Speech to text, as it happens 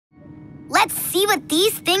Let's see what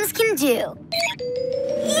these things can do.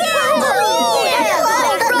 Yeah!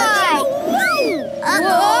 Right!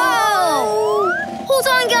 Whoa! Hold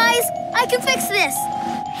on, guys. I can fix this.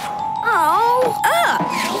 Oh!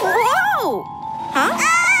 Whoa! Huh?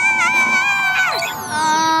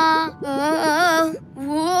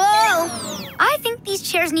 Whoa! I think these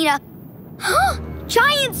chairs need a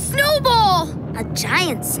giant snowball. A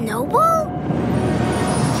giant snowball?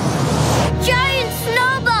 Giant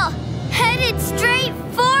snowball headed straight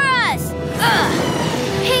for us.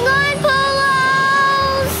 Hang on,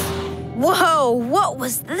 Polos! Whoa, what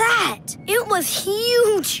was that? It was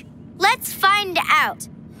huge. Let's find out.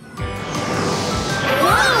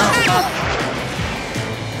 Whoa!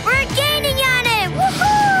 We're gaining on it!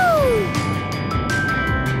 Woohoo!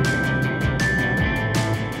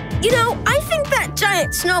 You know, I think that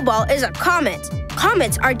giant snowball is a comet.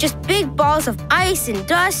 Comets are just big balls of ice and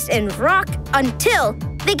dust and rock until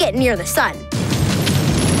they get near the sun.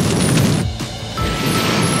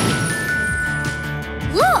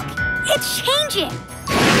 Look! It's changing!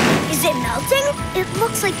 Is it melting? It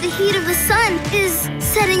looks like the heat of the sun is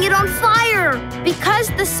setting it on fire. Because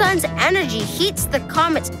the sun's energy heats the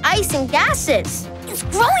comet's ice and gases. It's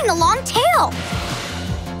growing a long tail.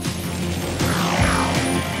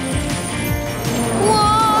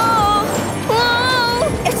 Whoa! Whoa!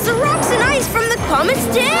 It's the rocks and ice from the comet's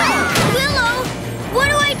tail! Willow, what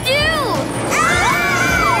do I do?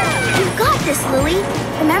 You've got this, Lily.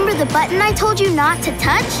 Remember the button I told you not to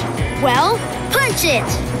touch? Well, punch it.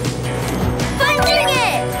 Punching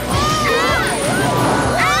it!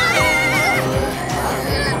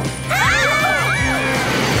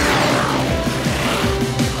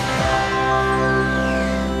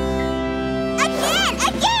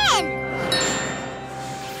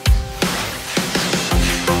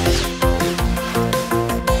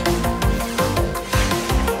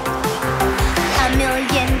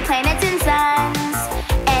 Planets and suns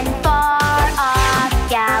and far off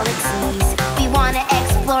galaxies. We want to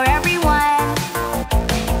explore everyone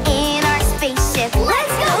in our spaceship.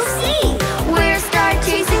 Let's go see! We're star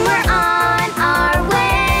chasing, we're on our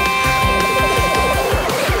way.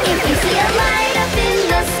 If you see a light up in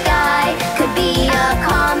the sky, could be a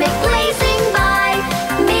comet blazing by.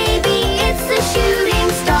 Maybe it's a shooting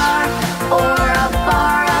star or a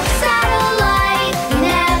far off satellite. You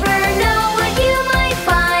never know what you might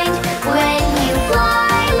find when you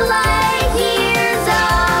fly light years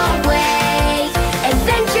away.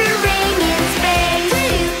 Adventuring in space.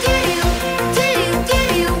 Adventuring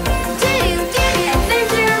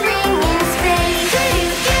in space.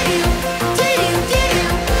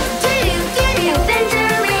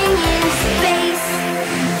 Adventuring in space.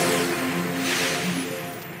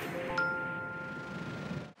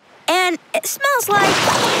 And it smells like...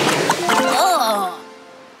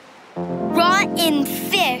 Rotten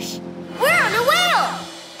fish. We're on a whale.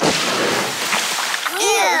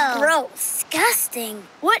 Ew. Gross. Disgusting.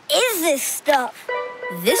 What is this stuff?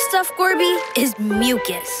 This stuff, Gorby, is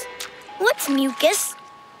mucus. What's mucus?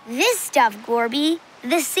 This stuff, Gorby.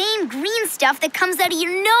 The same green stuff that comes out of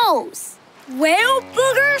your nose. Whale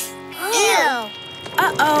boogers? Ew.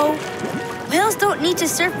 Uh-oh. Whales don't need to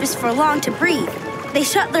surface for long to breathe. They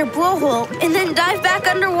shut their blowhole and then dive back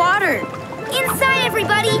underwater. Inside,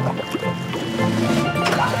 everybody.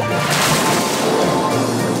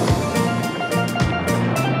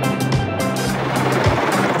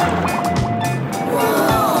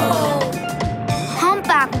 Whoa!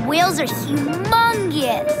 Humpback whales are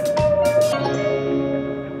humongous.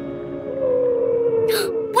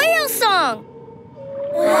 Whale song!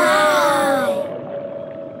 Wow.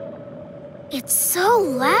 It's so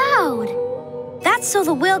loud. That's so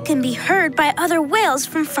the whale can be heard by other whales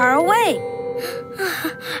from far away.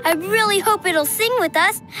 I really hope it'll sing with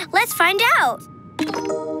us. Let's find out.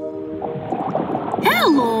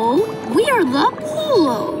 Hello, we are the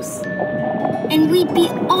Polos. And we'd be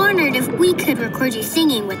honored if we could record you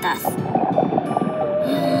singing with us.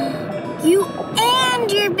 You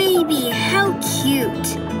and your baby, how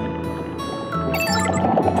cute.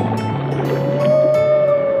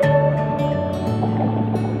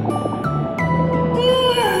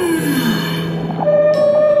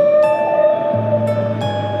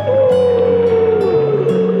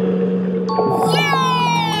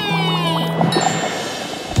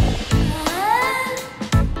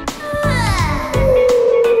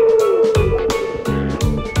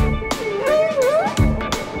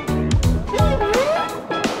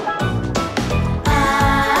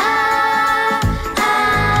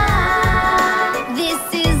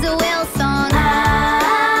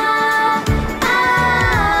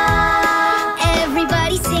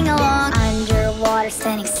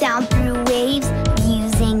 sound through waves,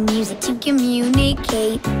 using music to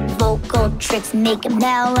communicate. Vocal tricks make a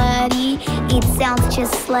melody. It sounds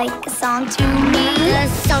just like a song to me. The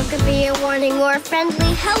song could be a warning or a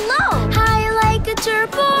friendly hello. High like a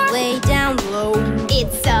turbo, Way down low.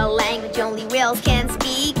 it's a language only whales can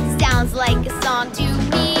speak. Sounds like a song to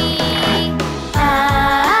me.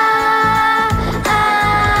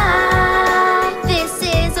 This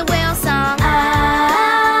is a whale song.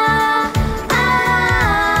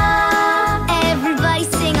 Everybody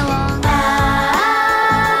sing along.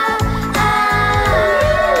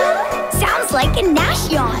 Sounds like a Nash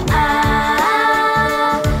yawn.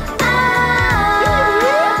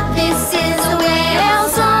 This is a whale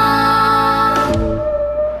song.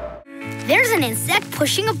 There's an insect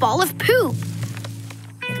pushing a ball of poop.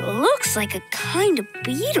 It looks like a kind of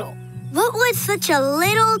beetle. What would such a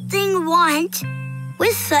little thing want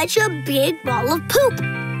with such a big ball of poop?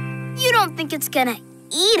 You don't think it's gonna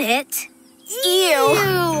eat it?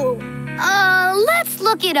 Ew. Let's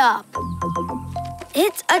look it up.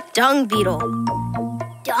 It's a dung beetle.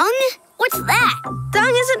 Dung? What's that?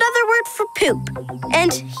 Dung is another word for poop.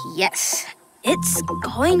 And yes, it's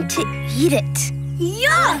going to eat it.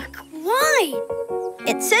 Yuck! Why?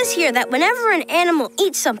 It says here that whenever an animal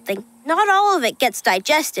eats something, not all of it gets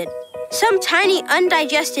digested. Some tiny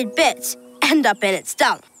undigested bits end up in its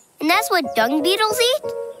dung. And that's what dung beetles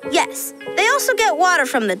eat? Yes, they also get water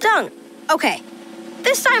from the dung. Okay,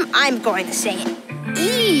 this time I'm going to say it.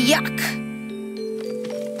 Yuck.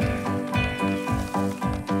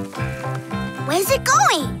 Where's it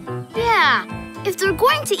going? Yeah, if they're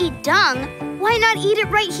going to eat dung, why not eat it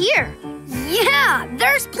right here? Yeah,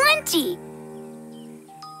 there's plenty.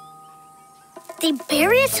 They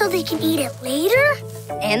bury it so they can eat it later?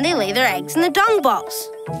 And they lay their eggs in the dung balls.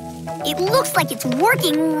 It looks like it's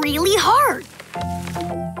working really hard.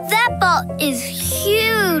 That ball is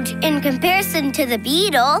huge in comparison to the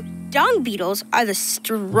beetle. Dung beetles are the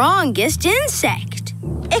strongest insect.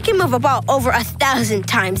 It can move a ball over 1,000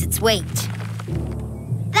 times its weight.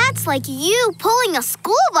 That's like you pulling a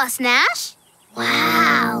school bus, Nash.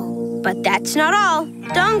 Wow. But that's not all.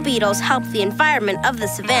 Dung beetles help the environment of the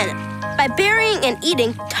savanna by burying and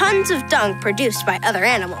eating tons of dung produced by other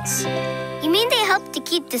animals. You mean they help to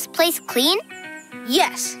keep this place clean?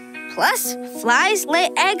 Yes. Plus, flies lay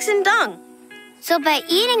eggs in dung. So by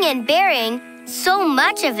eating and burying so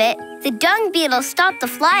much of it, the dung beetles stop the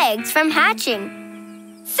fly eggs from hatching.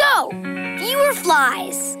 So, fewer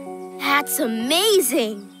flies. That's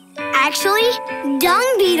amazing. Actually,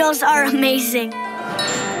 dung beetles are amazing.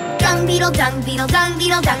 Dung beetle, dung beetle, dung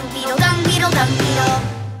beetle, dung beetle, dung beetle, dung beetle.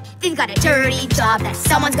 They've got a dirty job that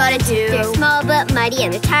someone's gotta do. They're small but mighty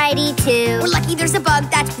and they're tidy too. We're lucky there's a bug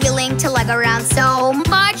that's willing to lug around so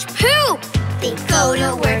much poop. They go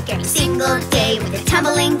to work every single day with a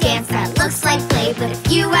tumbling dance that looks like play. But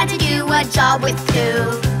if you had to do a job with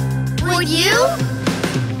poop, would you?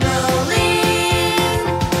 Rolling,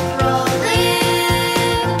 rolling,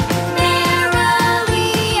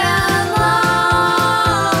 merrily along.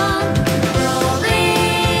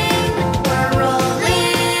 Rolling, we're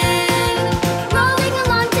rolling, rolling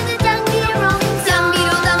along to the dung beetle rolling song. Dung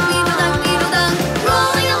beetle, dung beetle, dung beetle, dung.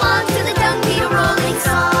 Rolling along to the dung beetle rolling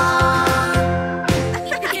song.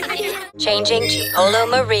 Changing to Polo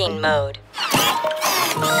Marine mode.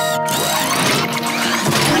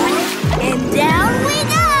 And down we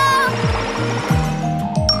go!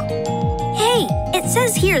 Hey, it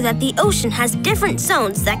says here that the ocean has different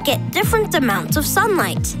zones that get different amounts of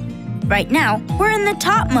sunlight. Right now, we're in the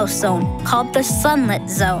topmost zone, called the sunlit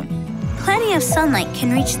zone. Plenty of sunlight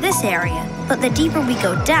can reach this area, but the deeper we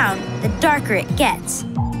go down, the darker it gets.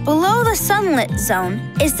 Below the sunlit zone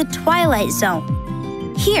is the twilight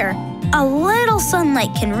zone. Here, a little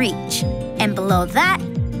sunlight can reach, and below that,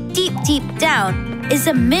 deep, deep down, is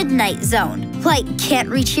a midnight zone. Light can't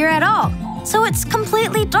reach here at all, so it's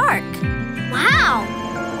completely dark. Wow!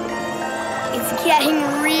 It's getting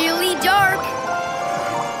really dark.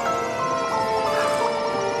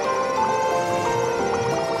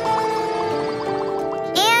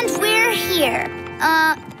 And we're here.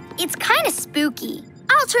 It's kind of spooky.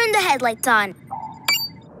 I'll turn the headlights on.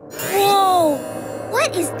 Whoa!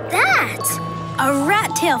 What is that? A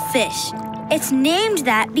rattail fish. It's named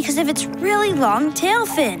that because of its really long tail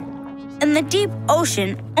fin. In the deep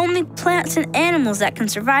ocean, only plants and animals that can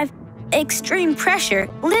survive extreme pressure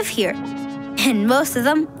live here. And most of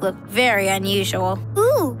them look very unusual.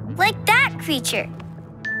 Ooh, like that creature.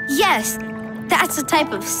 Yes, that's a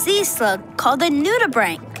type of sea slug called a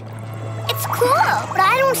nudibranch. It's cool, but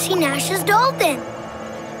I don't see Nash's dolphin.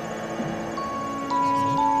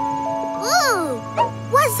 Ooh,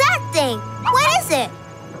 what's that thing? What is it?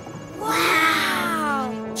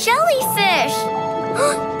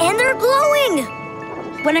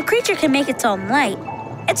 When a creature can make its own light,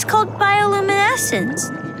 it's called bioluminescence.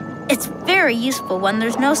 It's very useful when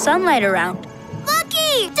there's no sunlight around.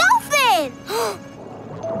 Looky! Dolphin!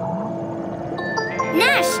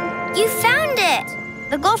 Nash, you found it!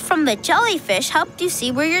 The glow from the jellyfish helped you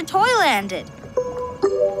see where your toy landed.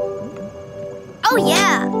 Oh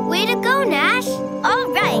yeah! Way to go, Nash!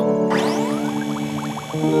 All right.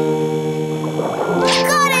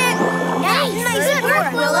 Got it! Nice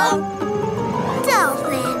work, Willow!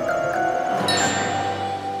 Dolphin.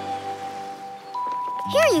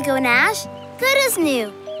 Here you go, Nash. Good as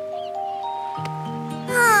new.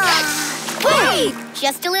 Wait!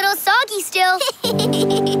 Just a little soggy still.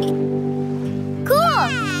 Cool!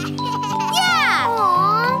 Yeah!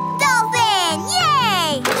 Aww. Dolphin!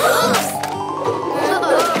 Yay!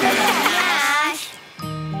 Nash.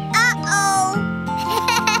 Uh-oh.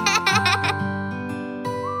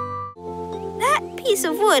 That piece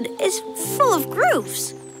of wood is full of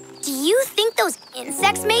grooves. Do you think those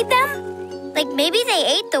insects made them? Like maybe they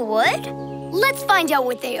ate the wood? Let's find out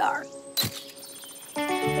what they are.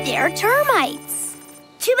 They're termites.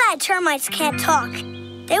 Too bad termites can't talk.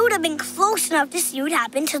 They would have been close enough to see what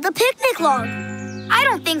happened to the picnic log. I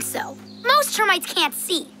don't think so. Most termites can't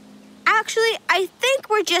see. Actually, I think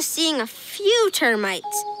we're just seeing a few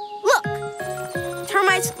termites. Look,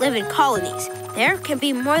 termites live in colonies. There can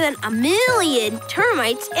be more than 1 million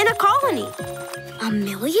termites in a colony. 1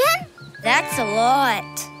 million? That's a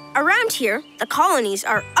lot. Around here, the colonies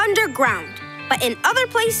are underground. But in other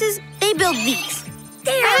places, they build these.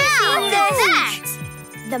 They're huge.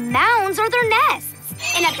 The mounds are their nests.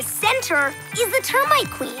 And at the center is the Termite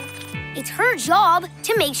Queen. It's her job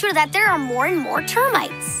to make sure that there are more and more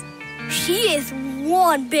termites. She is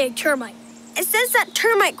one big termite. It says that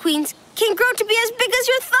termite queens can grow to be as big as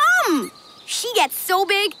your thumb. She gets so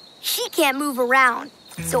big, she can't move around.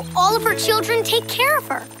 So all of her children take care of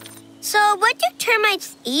her. So what do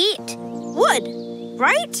termites eat? Wood,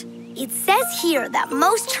 right? It says here that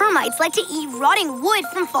most termites like to eat rotting wood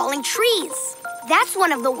from falling trees. That's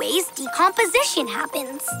one of the ways decomposition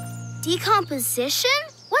happens. Decomposition?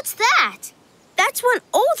 What's that? That's when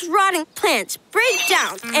old rotting plants break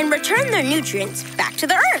down and return their nutrients back to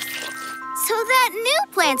the earth. So that new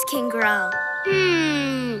plants can grow.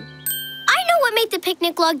 I know what made the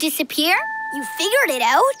picnic log disappear. You figured it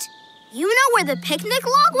out? You know where the picnic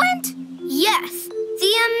log went? Yes.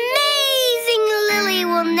 The amazing Lily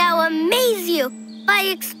will now amaze you by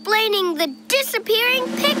explaining the disappearing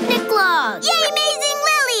picnic log. Yay, amazing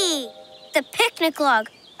Lily! The picnic log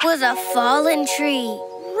was a fallen tree.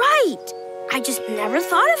 Right. I just never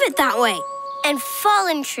thought of it that way. And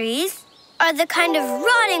fallen trees are the kind of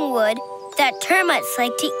rotting wood that termites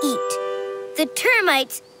like to eat. The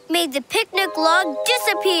termites made the picnic log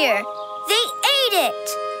disappear. They ate it.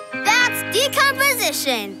 That's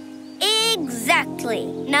decomposition. Exactly.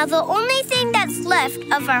 Now the only thing that's left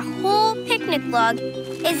of our whole picnic log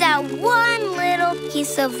is that one little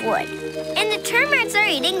piece of wood. And the termites are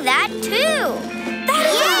eating that too. That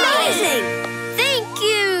is amazing. Thank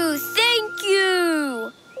you. Thank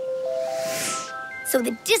you. So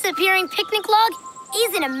the disappearing picnic log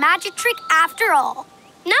isn't a magic trick after all.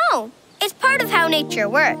 No, it's part of how nature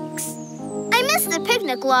works. I miss the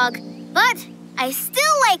picnic log, but I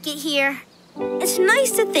still like it here. It's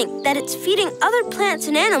nice to think that it's feeding other plants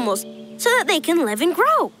and animals so that they can live and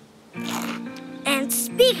grow. And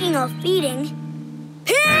speaking of feeding,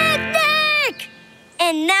 Picnic!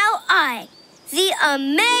 And now I, the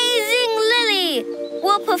amazing Lily,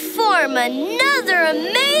 will perform another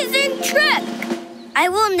amazing trick. I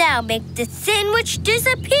will now make the sandwich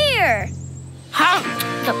disappear.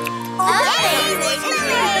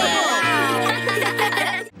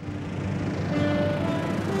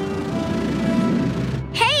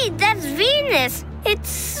 Hey, that's Venus. It's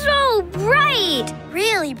so bright.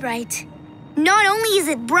 Really bright. Not only is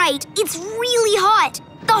it bright, it's really hot.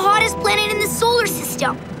 The hottest planet in the solar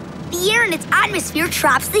system. The air in its atmosphere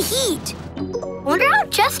traps the heat. Wonder how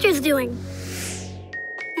Chester's doing.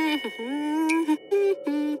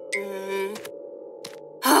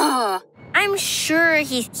 I'm sure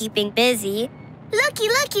he's keeping busy. Looky,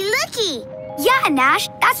 looky, looky. Yeah, Nash,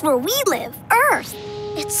 that's where we live, Earth.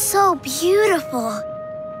 It's so beautiful.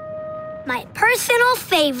 My personal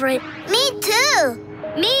favorite. Me too.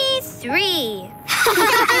 Me 3.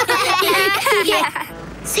 Yeah.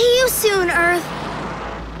 See you soon, Earth.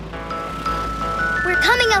 We're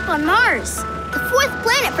coming up on Mars, the 4th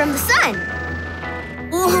planet from the sun.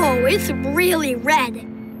 Whoa, it's really red.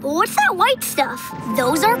 But what's that white stuff?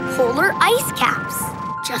 Those are polar ice caps,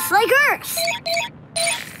 just like Earth.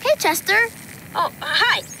 Hey, Chester. Oh,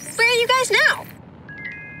 hi. Where are you guys now?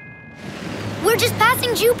 We're just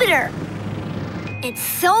passing Jupiter. It's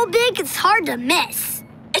so big, it's hard to miss.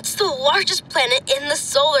 It's the largest planet in the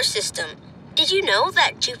solar system. Did you know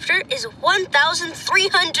that Jupiter is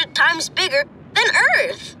 1,300 times bigger than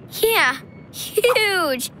Earth? Yeah,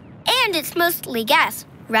 huge. And it's mostly gas,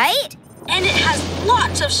 right? And it has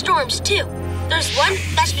lots of storms, too. There's one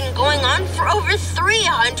that's been going on for over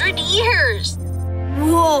 300 years.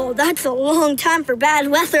 Whoa, that's a long time for bad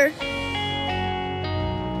weather.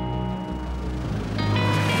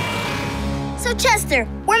 So, Chester,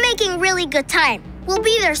 we're making really good time. We'll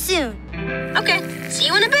be there soon. Okay, see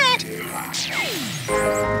you in a bit.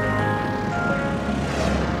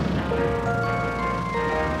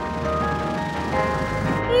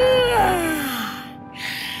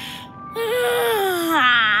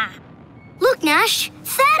 Look, Nash,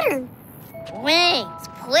 Saturn. Wings,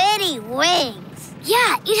 pretty wings.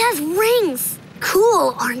 Yeah, it has rings.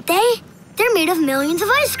 Cool, aren't they? They're made of millions of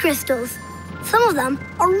ice crystals. Some of them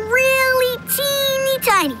are really teeny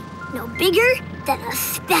tiny, no bigger than a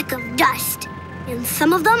speck of dust. And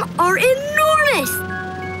some of them are enormous,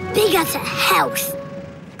 big as a house.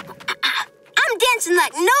 I'm dancing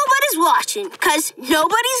like nobody's watching, 'cause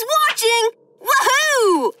nobody's watching.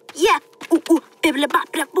 Woohoo! Yeah. Ooh, ooh, bibbla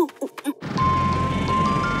bop, blah, boo, ooh, ooh.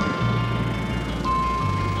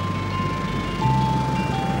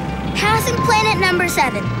 Passing planet number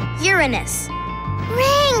 7, Uranus.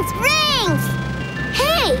 Rings, rings!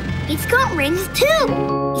 Hey, it's got rings too.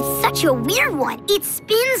 It's such a weird one. It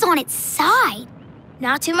spins on its side.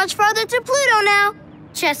 Not too much farther to Pluto now.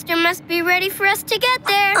 Chester must be ready for us to get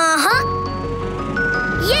there. Uh-huh.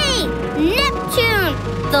 Yay! Neptune!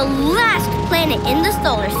 The last planet in the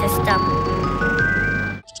solar system.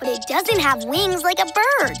 But it doesn't have wings like a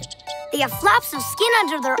bird. They have flaps of skin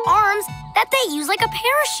under their arms that they use like a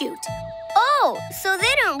parachute. Oh, so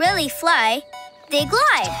they don't really fly. They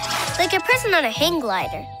glide, like a person on a hang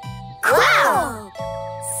glider. Wow!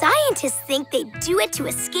 Scientists think they do it to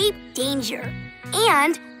escape danger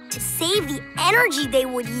and to save the energy they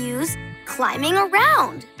would use climbing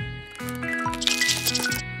around.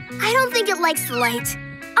 I don't think it likes the light.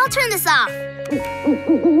 I'll turn this off.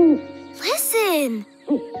 Listen.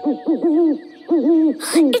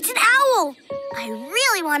 It's an owl. I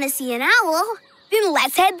really want to see an owl. Then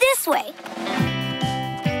let's head this way.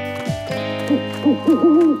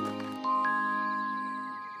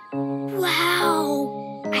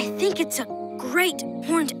 Wow! I think it's a great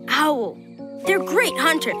horned owl. They're great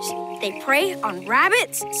hunters. They prey on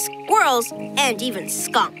rabbits, squirrels, and even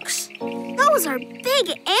skunks. Those are big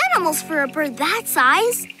animals for a bird that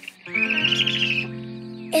size.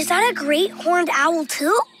 Is that a great horned owl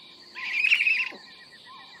too?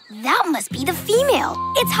 That must be the female.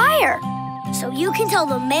 It's higher. So you can tell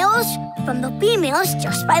the males from the females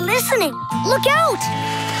just by listening. Look out!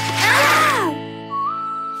 Ah!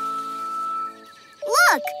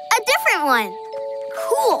 Look, a different one.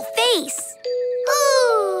 Cool face.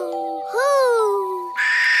 Ooh, ooh.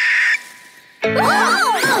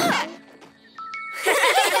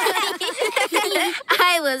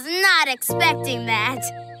 I was not expecting that.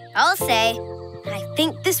 I'll say, I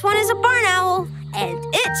think this one is a barn owl, and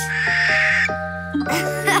it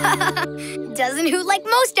doesn't hoot like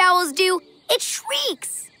most owls do. It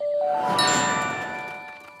shrieks.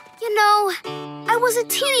 You know, I was a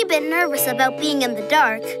teeny bit nervous about being in the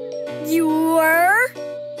dark. You were?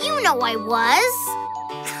 You know I was.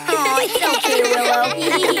 Oh, it's okay, Willow.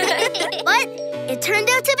 But it turned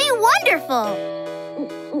out to be wonderful.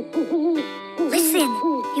 Listen,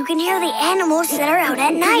 you can hear the animals that are out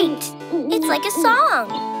at night. It's like a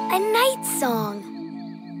song. A night song.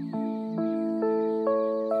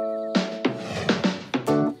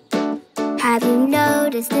 Have you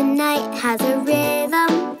noticed the night has a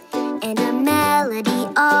rhythm and a melody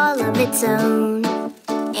all of its own?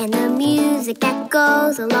 And the music that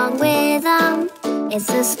goes along with them is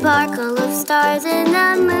the sparkle of stars in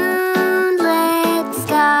the moonlit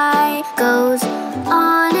sky. Goes